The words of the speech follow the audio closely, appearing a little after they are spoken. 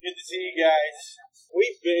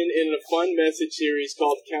fun message series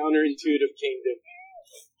called Counterintuitive Kingdom.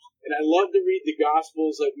 And I love to read the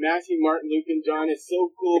Gospels like Matthew, Mark, Luke, and John. It's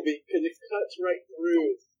so cool because it cuts right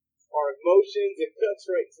through our emotions. It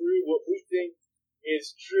cuts right through what we think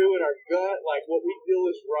is true in our gut, like what we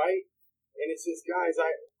feel is right. And it says, guys,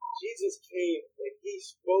 Jesus came and he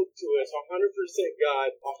spoke to us, 100%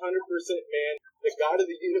 God, 100% man. The God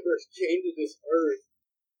of the universe came to this earth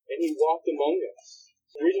and he walked among us.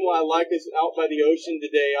 The reason why I like us out by the ocean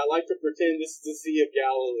today, I like to pretend this is the Sea of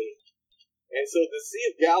Galilee. And so the Sea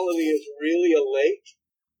of Galilee is really a lake.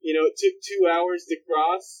 You know, it took 2 hours to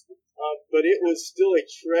cross, but it was still a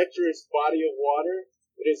treacherous body of water.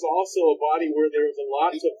 But it's also a body where there was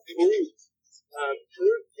lots of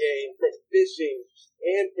fruit gained from fishing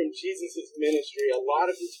and from Jesus' ministry. A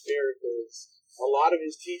lot of his miracles, a lot of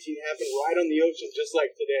his teaching happened right on the ocean, just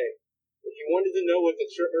like today. If you wanted to know what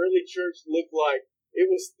the early church looked like, it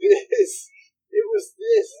was this. It was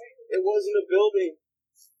this. It wasn't a building.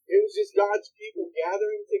 It was just God's people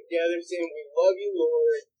gathering together saying, we love you,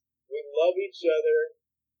 Lord. We love each other.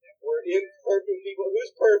 We're imperfect people.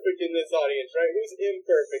 Who's perfect in this audience, right? Who's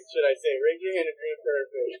imperfect, should I say? Raise your hand if you're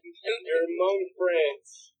imperfect. You're among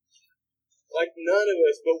friends. Like none of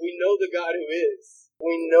us, but we know the God who is.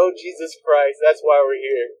 We know Jesus Christ. That's why we're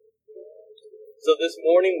here. So this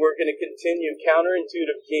morning we're going to continue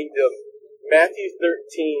Counterintuitive Kingdom. Matthew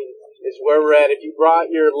 13 is where we're at. If you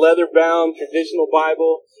brought your leather-bound traditional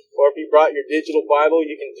Bible, or if you brought your digital Bible,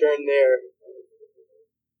 you can turn there.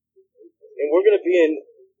 And we've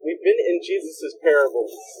been in Jesus'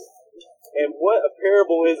 parables. And what a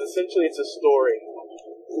parable is, essentially it's a story.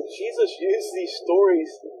 Jesus used these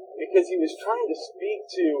stories because he was trying to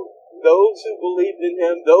speak to those who believed in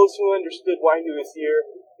him, those who understood why he was here.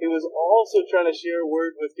 He was also trying to share a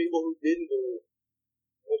word with people who didn't believe,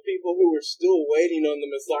 with people who were still waiting on the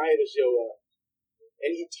Messiah to show up.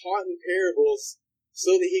 And he taught in parables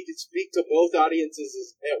so that he could speak to both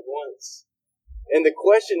audiences at once. And the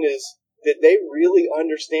question is, did they really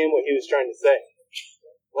understand what he was trying to say?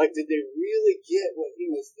 Like, did they really get what he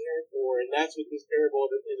was there for? And that's what this parable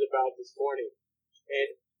is about this morning.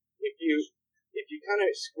 And if you kind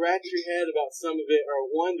of scratch your head about some of it or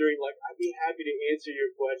wondering, like, I'd be happy to answer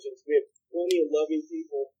your questions. We have plenty of loving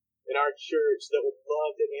people in our church that would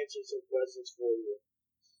love to answer some questions for you.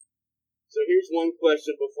 So here's one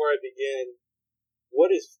question before I begin.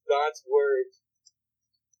 What is God's Word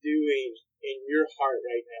doing in your heart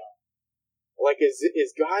right now? Like, is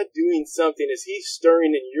God doing something? Is he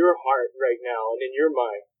stirring in your heart right now and in your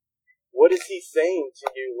mind? What is he saying to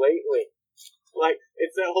you lately? Like,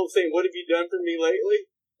 it's that whole saying, what have you done for me lately?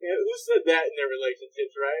 You know, who said that in their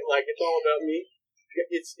relationships, right? Like, it's all about me.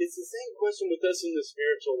 It's the same question with us in the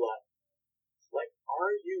spiritual life. Like,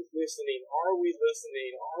 are you listening? Are we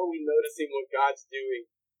listening? Are we noticing what God's doing?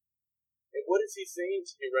 And what is he saying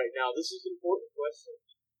to you right now? This is an important question.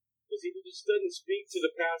 Because he just doesn't speak to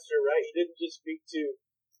the pastor, right? He didn't just speak to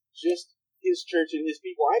just his church and his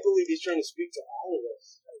people. I believe he's trying to speak to all of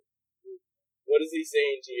us. What is he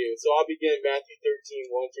saying to you? So I'll begin Matthew 13,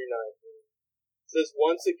 1 through 9. It says,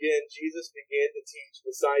 once again, Jesus began to teach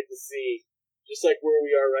beside the sea, just like where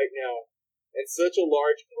we are right now. And such a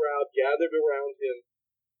large crowd gathered around him.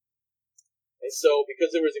 And so,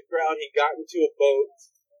 because there was a crowd, he got into a boat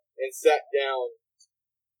and sat down.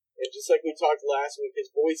 And just like we talked last week,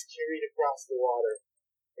 his voice carried across the water.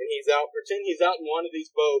 And pretend he's out in one of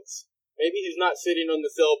these boats. Maybe he's not sitting on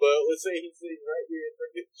the sailboat. Let's say he's sitting right here in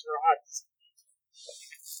front of his rocks.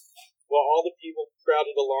 While all the people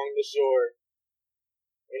crowded along the shore.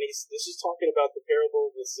 And this is talking about the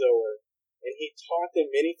parable of the sower. And he taught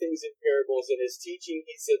them many things in parables. In his teaching,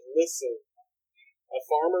 he said, listen, a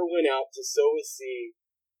farmer went out to sow his seed.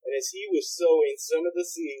 And as he was sowing, some of the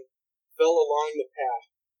seed fell along the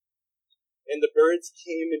path. And the birds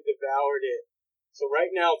came and devoured it. So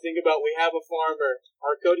right now, think about, we have a farmer.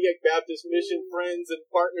 Our Kodiak Baptist Mission friends and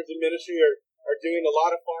partners in ministry are doing a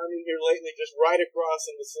lot of farming here lately, just right across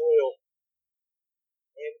in the soil.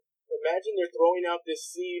 And imagine they're throwing out this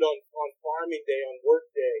seed on farming day, on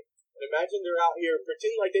work day. And imagine they're out here,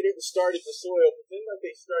 pretend like they didn't start at the soil, pretend like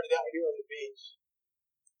they started out here on the beach.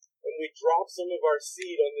 And we drop some of our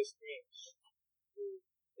seed on this beach.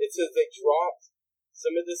 It says they dropped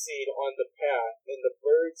some of the seed on the path, and the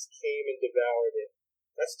birds came and devoured it.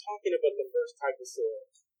 That's talking about the first type of soil.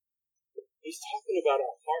 He's talking about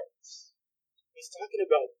our hearts. He's talking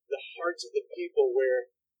about the hearts of the people where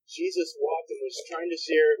Jesus walked and was trying to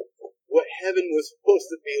share what heaven was supposed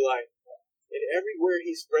to be like. And everywhere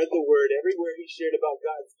he spread the word, everywhere he shared about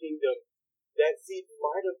God's kingdom, that seed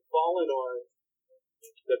might have fallen on.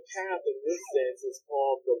 The path in this sense is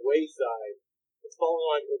called the wayside. It's falling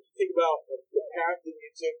on, if you think about the path that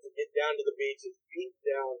you took to get down to the beach, it's beat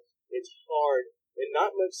down, it's hard, and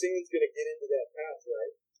not much sand's going to get into that path,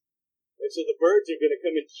 right? And so the birds are going to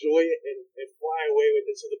come enjoy it and fly away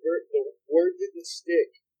with it. So the word didn't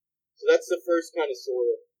stick. So that's the first kind of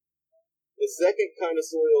soil. The second kind of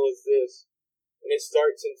soil is this, and it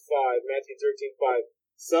starts in 5, Matthew 13:5.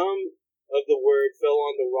 Some of the word fell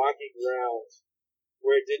on the rocky ground,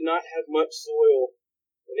 where it did not have much soil,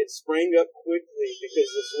 and it sprang up quickly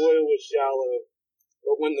because the soil was shallow.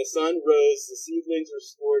 But when the sun rose, the seedlings were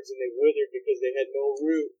scorched, and they withered because they had no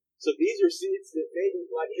root. So these are seeds that maybe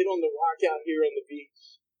like hit on the rock out here on the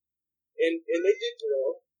beach. And they did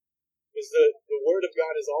grow, because the word of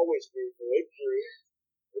God is always fruitful. It grew,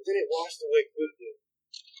 but then it washed away quickly.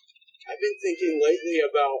 I've been thinking lately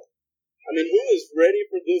about, who is ready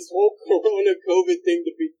for this whole Corona COVID thing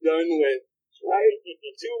to be done with? Right?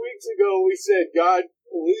 2 weeks ago we said, God,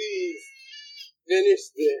 please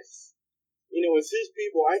finish this. As his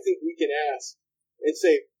people, I think we can ask and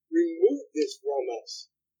say, remove this from us.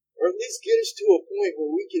 Or at least get us to a point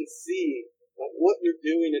where we can see what you're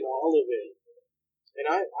doing in all of it. And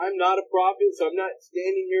I'm not a prophet, so I'm not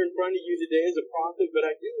standing here in front of you today as a prophet, but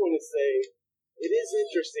I do want to say, it is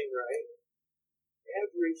interesting, right?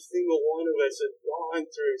 Every single one of us have gone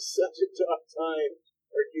through such a tough time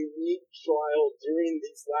or unique trial during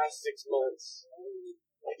these last 6 months.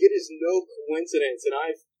 It is no coincidence, and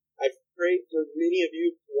I've prayed for many of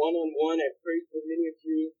you one-on-one. I've prayed for many of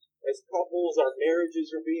you as couples. Our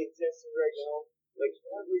marriages are being tested right now.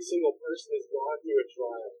 Every single person has gone through a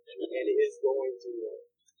trial, and is going through one.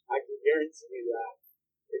 I can guarantee you that.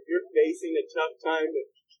 If you're facing a tough time,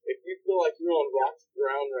 if you feel like you're on rocky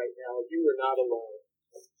ground right now, you are not alone.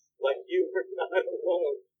 You are not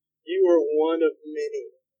alone. You are one of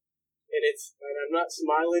many. And I'm not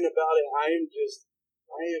smiling about it. I am just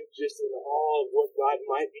in awe of what God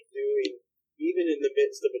might be doing, even in the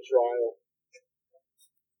midst of a trial.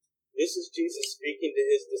 This is Jesus speaking to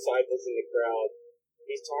his disciples in the crowd.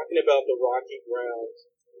 He's talking about the rocky ground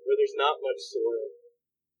where there's not much soil.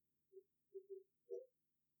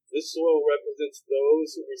 This soil represents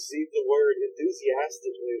those who receive the word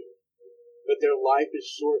enthusiastically, but their life is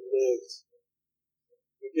short-lived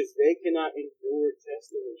because they cannot endure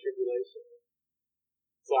testing and tribulation.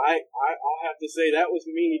 So I'll have to say that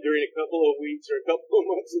was me during a couple of weeks or a couple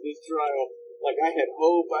of months of this trial. I had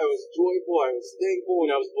hope, I was joyful, I was thankful,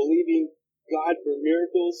 and I was believing God for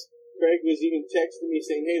miracles. Craig was even texting me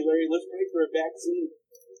saying, hey Larry, let's pray for a vaccine.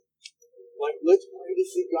 Let's pray to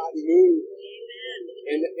see God move.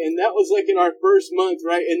 And that was in our first month,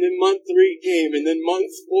 right? And then month 3 came, and then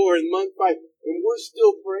months 4 and month 5, and we're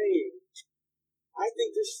still praying. I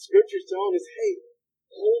think this scripture's telling us, hey,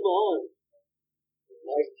 hold on.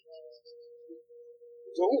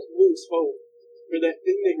 Don't lose hope for that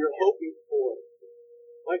thing that you're hoping for.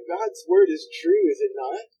 God's word is true, is it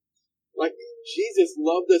not? Jesus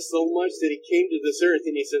loved us so much that he came to this earth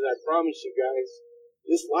and he said, I promise you guys,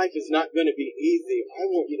 this life is not going to be easy. I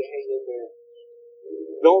want you to hang in there.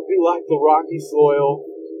 Don't be like the rocky soil.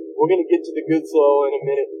 We're going to get to the good soil in a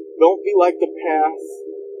minute. Don't be like the path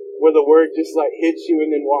where the word just hits you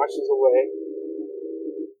and then washes away.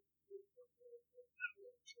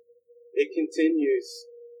 It continues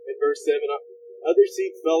in verse 7. Other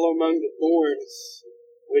seed fell among the thorns,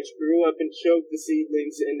 which grew up and choked the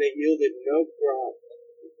seedlings, and they yielded no crop.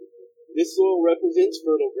 This soil represents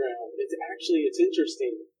fertile ground. It's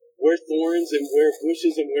interesting. Where thorns and where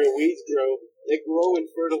bushes and where weeds grow, they grow in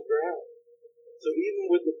fertile ground. So even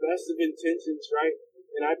with the best of intentions, right?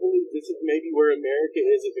 And I believe this is maybe where America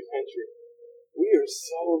is as a country. We have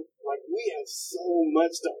so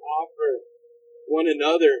much to offer one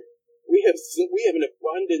another. We have an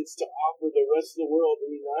abundance to offer the rest of the world,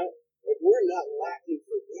 do we not? We're not lacking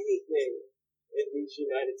for anything in these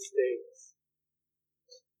United States.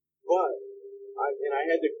 But, I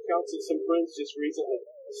had to counsel some friends just recently,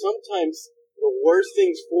 sometimes the worst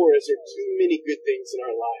things for us are too many good things in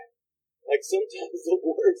our life. Sometimes the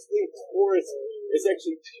worst things for us is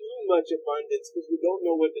actually too much abundance because we don't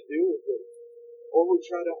know what to do with it. Or we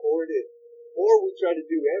try to hoard it. Or we try to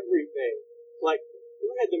do everything. Who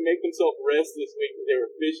had to make themselves rest this week because they were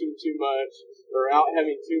fishing too much or out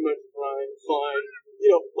having too much fun?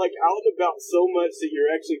 Out and about so much that you're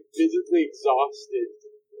actually physically exhausted.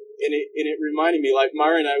 And it reminded me,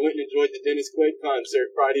 Myra and I went and enjoyed the Dennis Quaid concert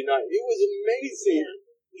Friday night. It was amazing.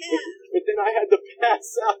 Yeah. But then I had to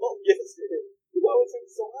pass out yesterday because I was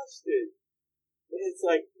exhausted. And it's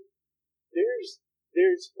there's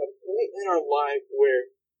a point in our life where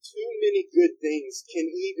too many good things can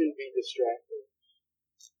even be distracting.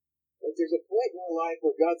 There's a point in our life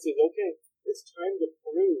where God says, okay, It's time to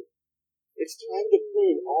prune. It's time to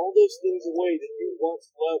prune all those things away that you once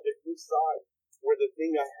loved, that you thought were the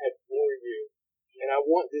thing I had for you. And I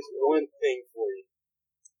want this one thing for you.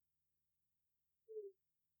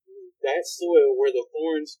 That soil where the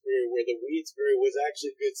thorns grew, where the weeds grew, was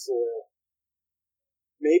actually good soil.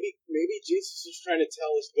 Maybe Jesus is trying to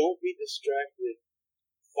tell us, don't be distracted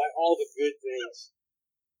by all the good things.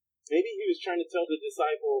 Maybe he was trying to tell the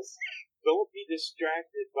disciples, don't be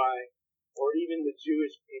distracted by, or even the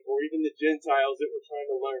Jewish people, or even the Gentiles that were trying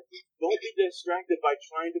to learn. Don't be distracted by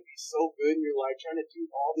trying to be so good in your life, trying to do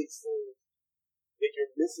all these things that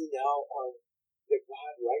you're missing out on the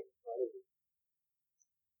God right in front of you.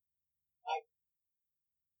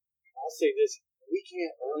 I'll say this, we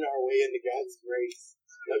can't earn our way into God's grace.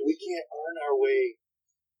 Like, we can't earn our way.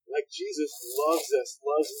 Like, Jesus loves us,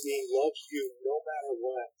 loves me, loves you, no matter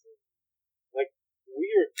what. Like, we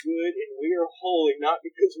are good and we are holy, not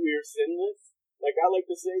because we are sinless. Like I like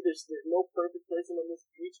to say, there's no perfect person on this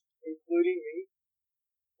beach, including me.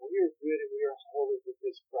 We are good and we are holy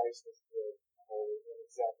because Christ is good and holy and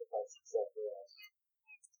sacrificed himself for us.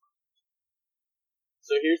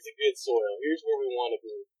 So here's the good soil. Here's where we want to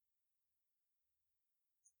be.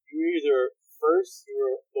 You're either first,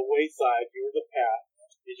 you're the wayside, you're the path.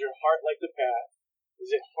 Is your heart like the path?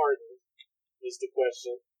 Is it hardened? Is the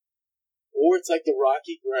question. Or it's like the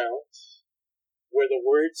rocky ground, where the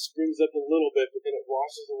word springs up a little bit, but then it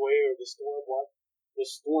washes away, or the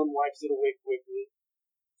storm wipes it away quickly.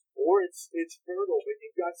 Or it's fertile, but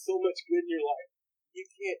you've got so much good in your life, you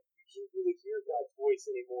can't really hear God's voice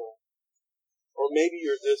anymore. Or maybe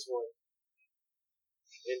you're this one.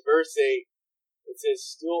 In verse 8, it says,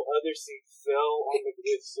 still other seed fell on the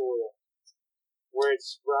good soil, where it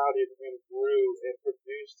sprouted and grew and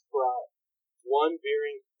produced crop, one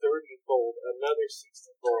bearing 30-fold, another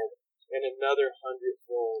 60-fold, and another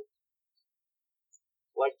 100-fold.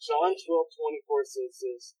 Like John 12:24 says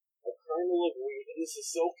this, a kernel of wheat, and this is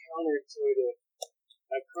so counterintuitive,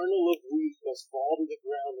 a kernel of wheat must fall to the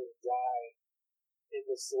ground and die in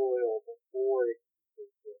the soil before it can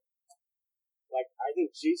take it. Like, I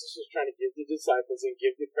think Jesus was trying to give the disciples and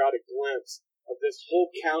give the crowd a glimpse of this whole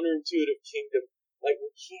counterintuitive kingdom. Like, we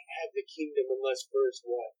can't have the kingdom unless first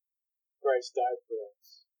what? Christ died for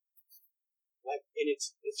us. Like, and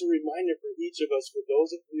it's a reminder for each of us, for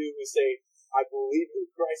those of you who say, I believe in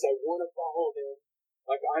Christ, I want to follow him.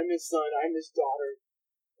 Like, I'm his son, I'm his daughter.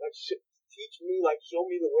 Like, teach me, like, show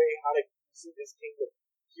me the way how to see this kingdom.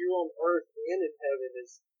 Here on earth and in heaven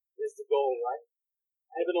is the goal, right?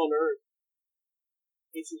 Heaven on earth.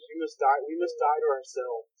 He says we must die to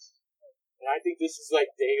ourselves. And I think this is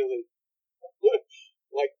like daily.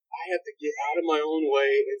 Like, I have to get out of my own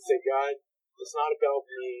way and say, God, it's not about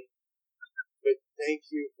me, but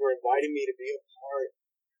thank you for inviting me to be a part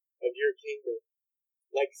of your kingdom.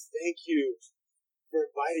 Like, thank you for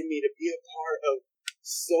inviting me to be a part of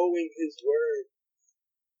sowing his word.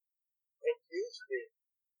 And use me.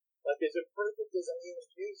 Like, as imperfect as I am,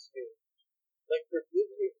 use me. Like,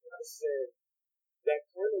 forgive me for my sin. That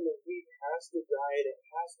kernel of wheat has to die and it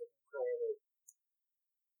has to be planted.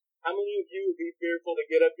 How many of you would be fearful to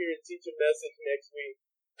get up here and teach a message next week?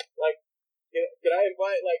 Like, can I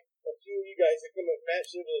invite like a few of you guys to come up? Matt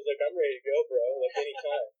Schindler is like, I'm ready to go, bro. Like,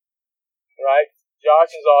 anytime. Right?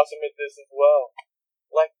 Josh is awesome at this as well.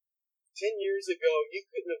 Like, 10 years ago, you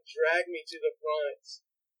couldn't have dragged me to the front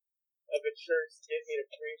of a church to get me to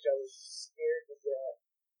preach. I was scared to death.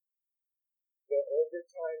 But over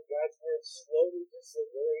time, God's word slowly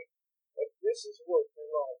disobeyed. Like, this is work in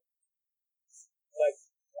life. Like,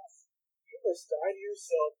 you must die to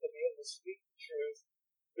yourself to be able to speak the truth,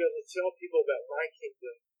 to be able to tell people about my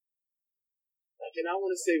kingdom. Like, and I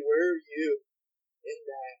want to say, where are you in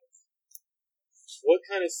that? What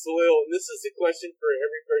kind of soil, and this is the question for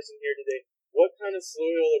every person here today, what kind of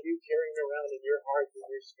soil are you carrying around in your heart and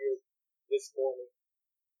your spirit this morning?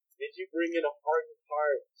 Did you bring in a hardened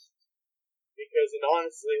heart? Because, and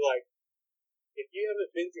honestly, like, if you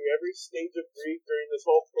haven't been through every stage of grief during this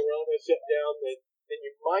whole corona shutdown, then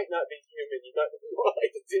you might not be human. You might be more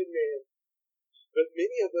like a tin man. But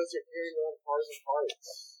many of us are carrying around hardened hearts.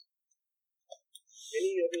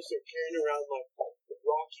 Many of us are carrying around like the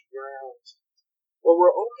rocky ground. Well,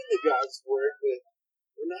 we're open to God's word, but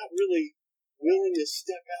we're not really willing to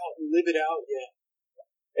step out and live it out yet.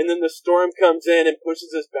 And then the storm comes in and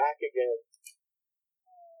pushes us back again.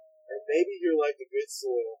 Or maybe you're like the good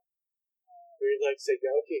soil, where you're like, say,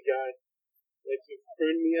 okay, God, like, you've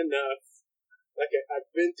pruned me enough. Like, I've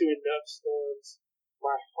been through enough storms.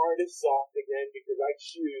 My heart is soft again because I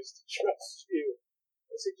choose to trust you.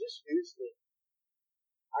 I say, just use me.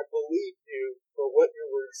 I believe you for what your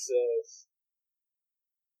word says.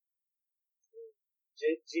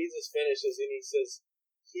 Jesus finishes and he says,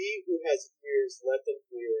 "He who has ears, let them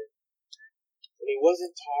hear." And he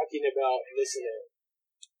wasn't talking about listening.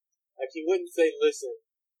 Like he wouldn't say listen.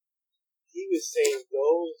 He was saying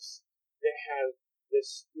those that have the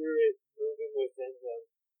Spirit moving within them,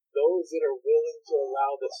 those that are willing to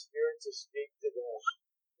allow the Spirit to speak to them,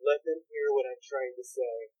 let them hear what I'm trying to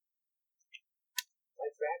say.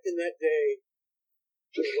 Like back in that day,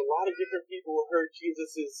 there's a lot of different people who heard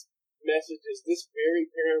Jesus' messages, this very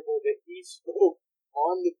parable that he spoke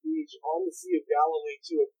on the beach, on the Sea of Galilee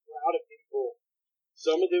to a crowd of people.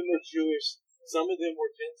 Some of them were Jewish, some of them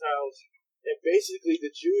were Gentiles, and basically the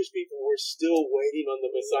Jewish people were still waiting on the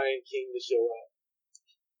Messiah King to show up.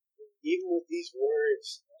 Even with these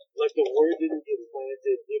words, like the word didn't get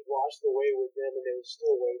planted, it washed away with them and they were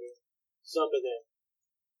still waiting. Some of them.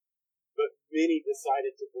 But many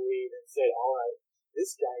decided to believe and said, all right,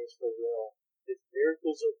 this guy is for real. His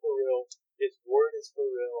miracles are for real. His word is for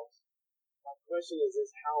real. My question is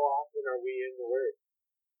how often are we in the word?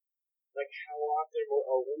 Like how often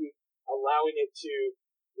are we allowing it to,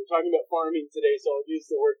 we're talking about farming today, so I'll use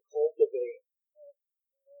the word cultivate.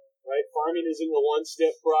 Right? Farming isn't a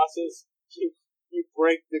one-step process. You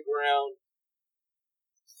break the ground.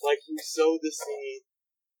 Like you sow the seed.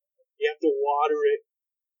 You have to water it.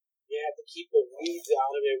 You have to keep the weeds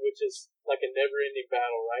out of it, which is like a never-ending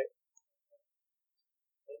battle, right?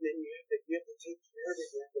 And then you have to take care of it.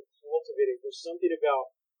 You have to cultivate it. There's something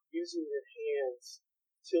about using your hands,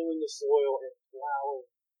 tilling the soil, and plowing.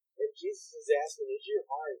 And Jesus is asking, is your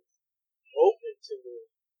heart open to me?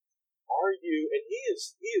 Are you? And he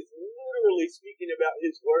is literally speaking about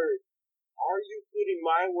his word. Are you putting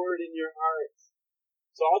my word in your heart?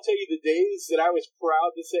 So I'll tell you the days that I was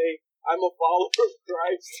proud to say, I'm a follower of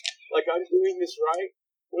Christ, like I'm doing this right,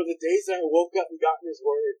 were the days that I woke up and got in his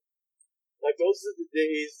word. Like those are the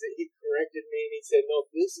days that he corrected me and he said, no,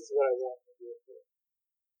 this is what I want to do.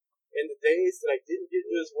 And the days that I didn't get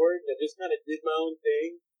to his word and I just kind of did my own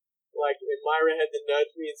thing, like when Myra had to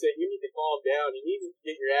nudge me and say, you need to calm down, you need to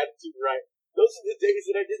get your attitude right. Those are the days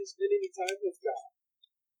that I didn't spend any time with God.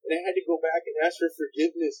 And I had to go back and ask for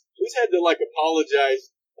forgiveness. We just had to apologize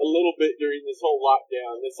a little bit during this whole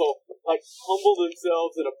lockdown. This whole humble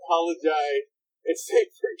themselves and apologize and say,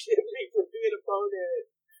 forgive me for being a bonehead.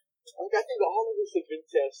 I think all of us have been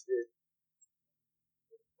tested.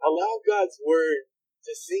 Allow God's word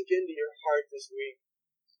to sink into your heart this week.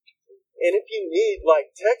 And if you need,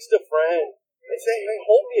 text a friend and say, hey,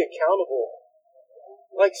 hold me accountable.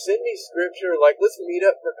 Send me scripture. Let's meet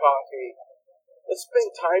up for coffee. Let's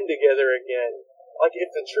spend time together again.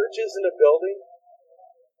 If the church isn't a building,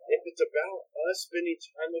 if it's about us spending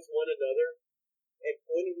time with one another and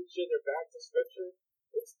pointing each other back to Scripture,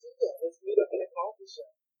 let's do that. Let's meet up in a coffee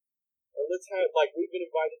shop. Or let's have, we've been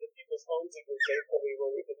invited to people's homes and thankfully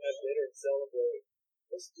where we can have dinner and celebrate.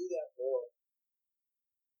 Let's do that more.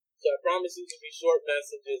 So I promise these will be short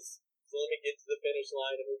messages. So let me get to the finish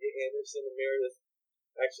line and we'll get Anderson and Meredith.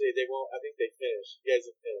 Actually, they won't. I think they finished. You guys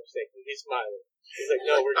have finished. Thank you. He's smiling. He's like,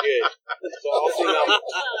 no, we're good. So I'll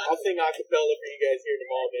sing a cappella for you guys here in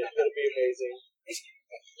a moment. It's going to be amazing.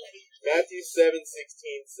 Matthew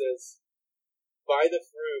 7:16 says, by the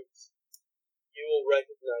fruit you will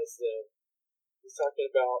recognize them. He's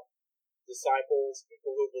talking about disciples,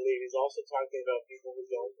 people who believe. He's also talking about people who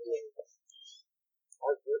don't believe.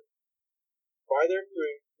 By their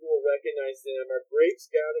fruit you will recognize them. Are grapes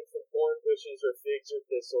gathered from thorn bushes or figs or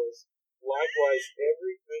thistles? Likewise,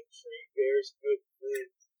 every good tree bears good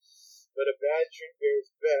fruit, but a bad tree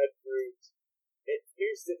bears bad fruit. And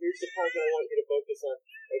here's the part that I want you to focus on.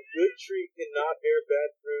 A good tree cannot bear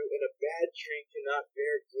bad fruit, and a bad tree cannot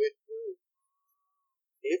bear good fruit.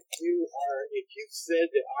 If you've said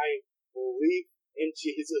that I believe in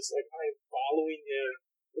Jesus, I am following him,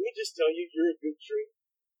 let me just tell you, you're a good tree.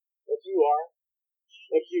 If you are,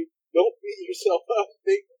 you don't beat yourself up and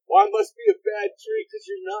think, well, I must be a bad tree, because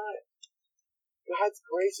you're not. God's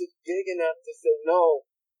grace is big enough to say, no,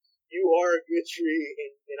 you are a good tree,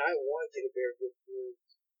 and I want you to bear good fruit.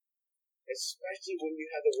 Especially when you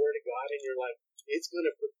have the Word of God in your life. It's going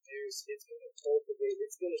to produce, it's going to cultivate,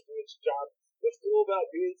 it's going to do its job. What's cool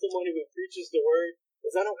about being someone who preaches the Word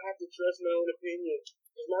is I don't have to trust my own opinion.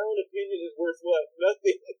 Because my own opinion is worth what?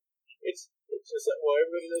 Nothing. It's just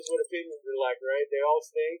everybody knows what opinions are like, right? They all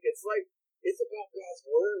stink. It's about God's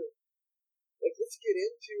Word. Let's get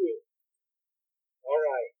into it.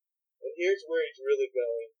 Alright. And here's where he's really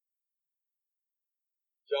going.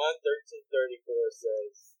 John 13:34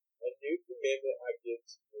 says, a new commandment I give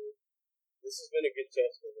to you. This has been a good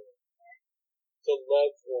testament. To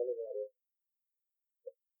love one another.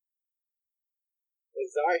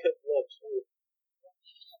 As I have loved you,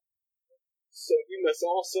 so you must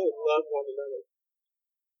also love one another.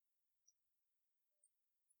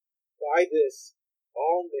 By this,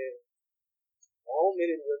 all men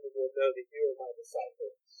and women will know that you are my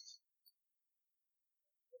disciples.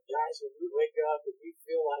 Guys, when you wake up and you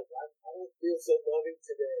feel like, I don't feel so loving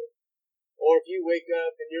today, or if you wake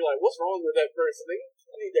up and you're like, what's wrong with that person? They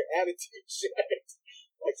need their attitude checked.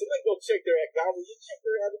 Like, somebody go check their attitude. God, will you check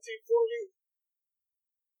their attitude for me?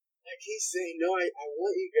 Like he's saying, no, I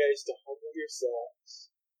want you guys to humble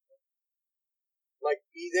yourselves. Like,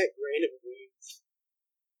 be that grain of wheat.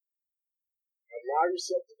 Allow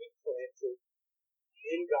yourself to be planted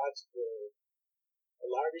in God's word.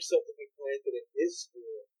 Allow yourself to be planted in His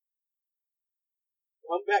Spirit.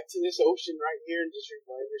 Come back to this ocean right here and just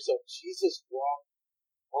remind yourself, Jesus walked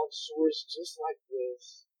on shores just like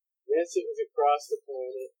this. Yes, it was across the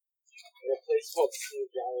planet in a place called Sea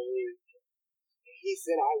of Galilee. He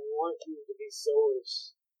said, I want you to be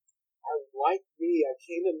sowers. Like me, I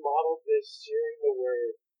came and modeled this, sharing the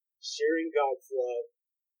word, sharing God's love.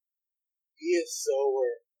 Be a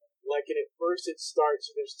sower. Like, and at first it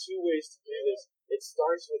starts, there's two ways to do this. It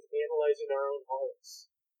starts with analyzing our own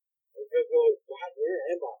hearts. And go, God, where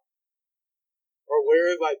am I? Or where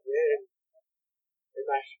have I been?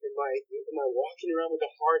 Am I walking around with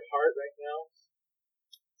a hard heart right now?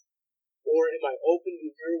 Or am I open to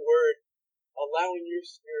your word, allowing your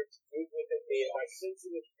spirit to move within me? Am I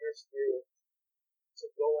sensitive to your spirit to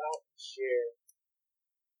go out and share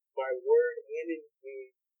my word and in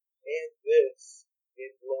me and this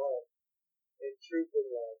in love, in truth and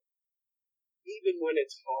love? Even when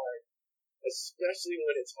it's hard, especially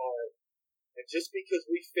when it's hard. And just because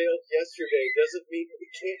we failed yesterday doesn't mean that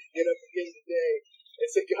we can't get up again today and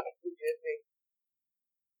say, God, forgive me.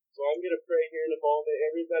 So I'm going to pray here in a moment.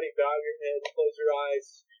 Everybody bow your head, close your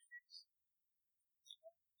eyes.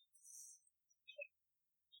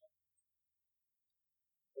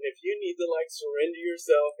 And if you need to surrender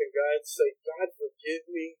yourself and God say, God,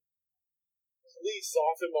 forgive me. Please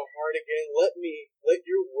soften my heart again. Let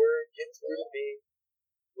your word get through to me.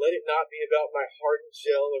 Let it not be about my hardened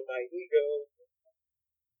shell or my ego.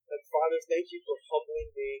 And Father, thank you for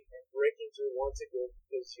humbling me and breaking through once again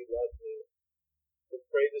because you love me. We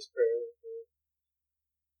pray this prayer with me.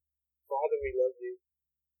 Father, we love you.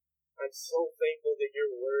 I'm so thankful that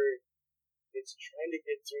your word is trying to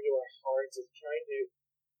get through to our hearts. It's trying to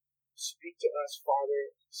speak to us,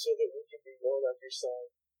 Father, so that we can be more like your Son.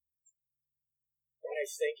 God, I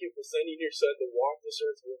thank you for sending your Son to walk this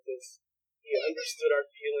earth with us. He understood our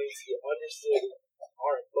feelings. He understood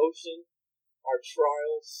our emotion, our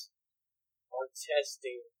trials, our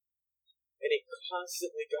testing. And he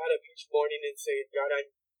constantly got up each morning and said, God, I'm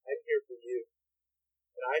here for you.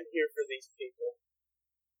 And I'm here for these people.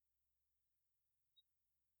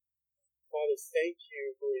 Father, thank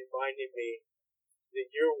you for reminding me that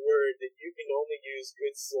your word, that you can only use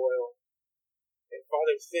good soil. And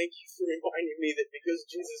Father, thank you for reminding me that because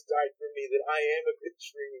Jesus died for me, that I am a good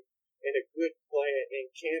tree and a good plant and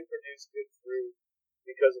can produce good fruit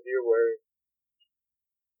because of your word.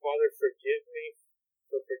 Father, forgive me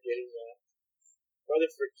for forgetting that. Father,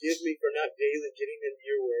 forgive me for not daily getting into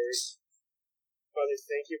your word. Father,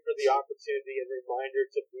 thank you for the opportunity and reminder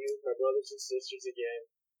to be with my brothers and sisters again,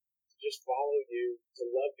 to just follow you, to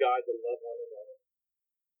love God, to love one another.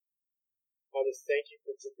 Father, thank you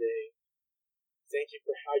for today. Thank you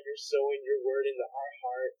for how you're sowing your word into our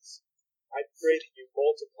hearts. I pray that you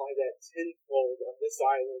multiply that tenfold on this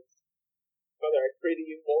island. Father, I pray that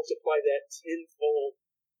you multiply that tenfold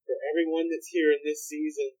for everyone that's here in this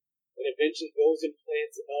season and eventually goes and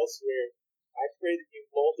plants elsewhere. I pray that you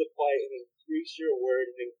multiply and increase your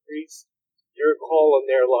word and increase your call on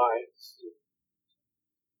their lives.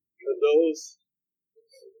 For those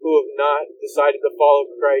who have not decided to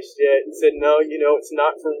follow Christ yet and said, no, it's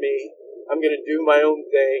not for me. I'm going to do my own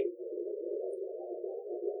thing.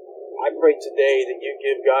 I pray today that you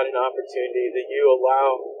give God an opportunity, that you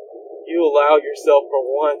allow yourself for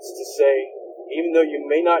once to say, even though you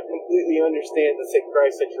may not completely understand, to say,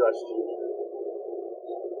 Christ, I trust you.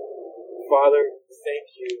 Father, thank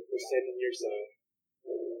you for sending your Son.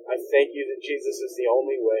 I thank you that Jesus is the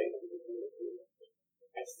only way.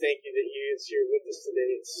 I thank you that he is here with us today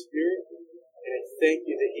in spirit, and I thank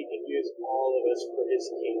you that he can use all of us for his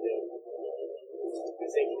kingdom. I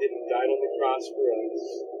thank you that he died on the cross for us.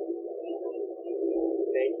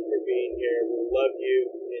 Thank you for being here. We love you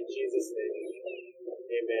in Jesus' name.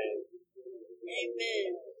 Amen. Amen.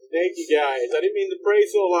 Thank you, guys. I didn't mean to pray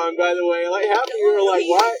so long, by the way. Half of you are like,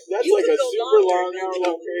 what? That's like a super long,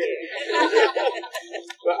 hour-long prayer.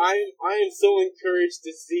 But I am so encouraged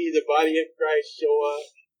to see the body of Christ show up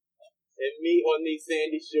and meet on these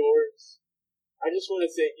sandy shores. I just want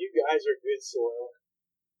to say you guys are good soil.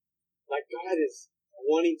 Like God is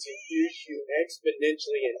wanting to use you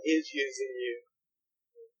exponentially and is using you.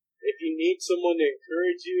 If you need someone to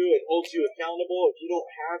encourage you and hold you accountable, if you don't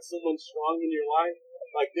have someone strong in your life,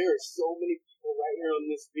 like there are so many people right here on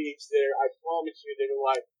this beach there, I promise you, that are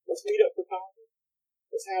like, let's meet up for coffee.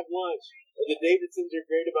 Let's have lunch. Or the Davidsons are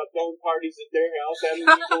great about throwing parties at their house, having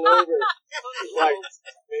people over. Like,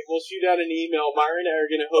 maybe we'll shoot out an email. Myra and I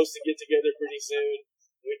are going to host a get-together pretty soon.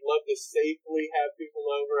 We'd love to safely have people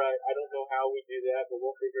over. I don't know how we do that, but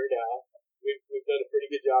we'll figure it out. We've done a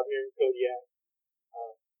pretty good job here in Kodiak.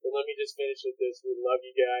 But let me just finish with this. We love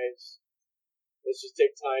you guys. Let's just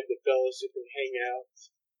take time to fellowship and hang out.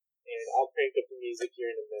 And I'll crank up the music here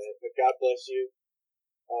in a minute. But God bless you.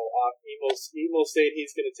 Emo said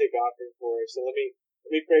he's going to take offering for us. So let me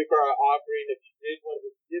pray for our offering. If you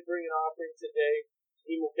did bring an offering today,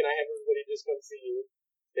 Emo, can I have everybody just come see you?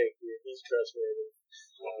 Thank you. He's trustworthy.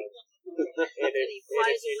 And he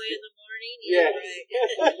flies away in the morning. Yeah.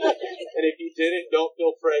 And if you didn't, don't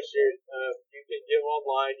feel pressured. You can give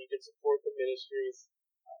online. You can support the ministries.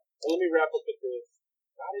 Let me wrap up with this.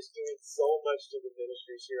 God is doing so much to the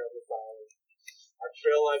ministries here on this island. Our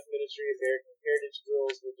Trail Life Ministry, American Heritage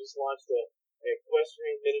Girls, we just launched an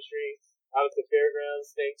equestrian ministry out at the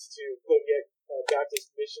fairgrounds thanks to Kodiak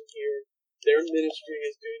Baptist Mission here. Their ministry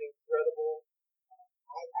is doing incredible.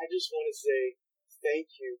 I just want to say thank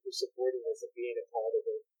you for supporting us and being a part of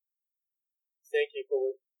it. Thank you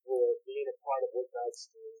for being a part of what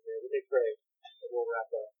God's doing there. Let me pray, and we'll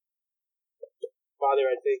wrap up. Father,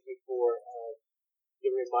 I thank you for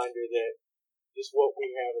the reminder that just what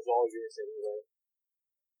we have is all yours anyway.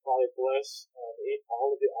 Father, bless all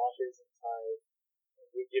of the offerings and tithes.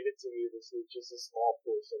 We give it to you. This is just a small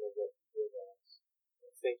portion of what you give us.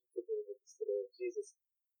 Thank you for being with us today, Jesus.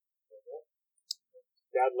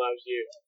 God loves you.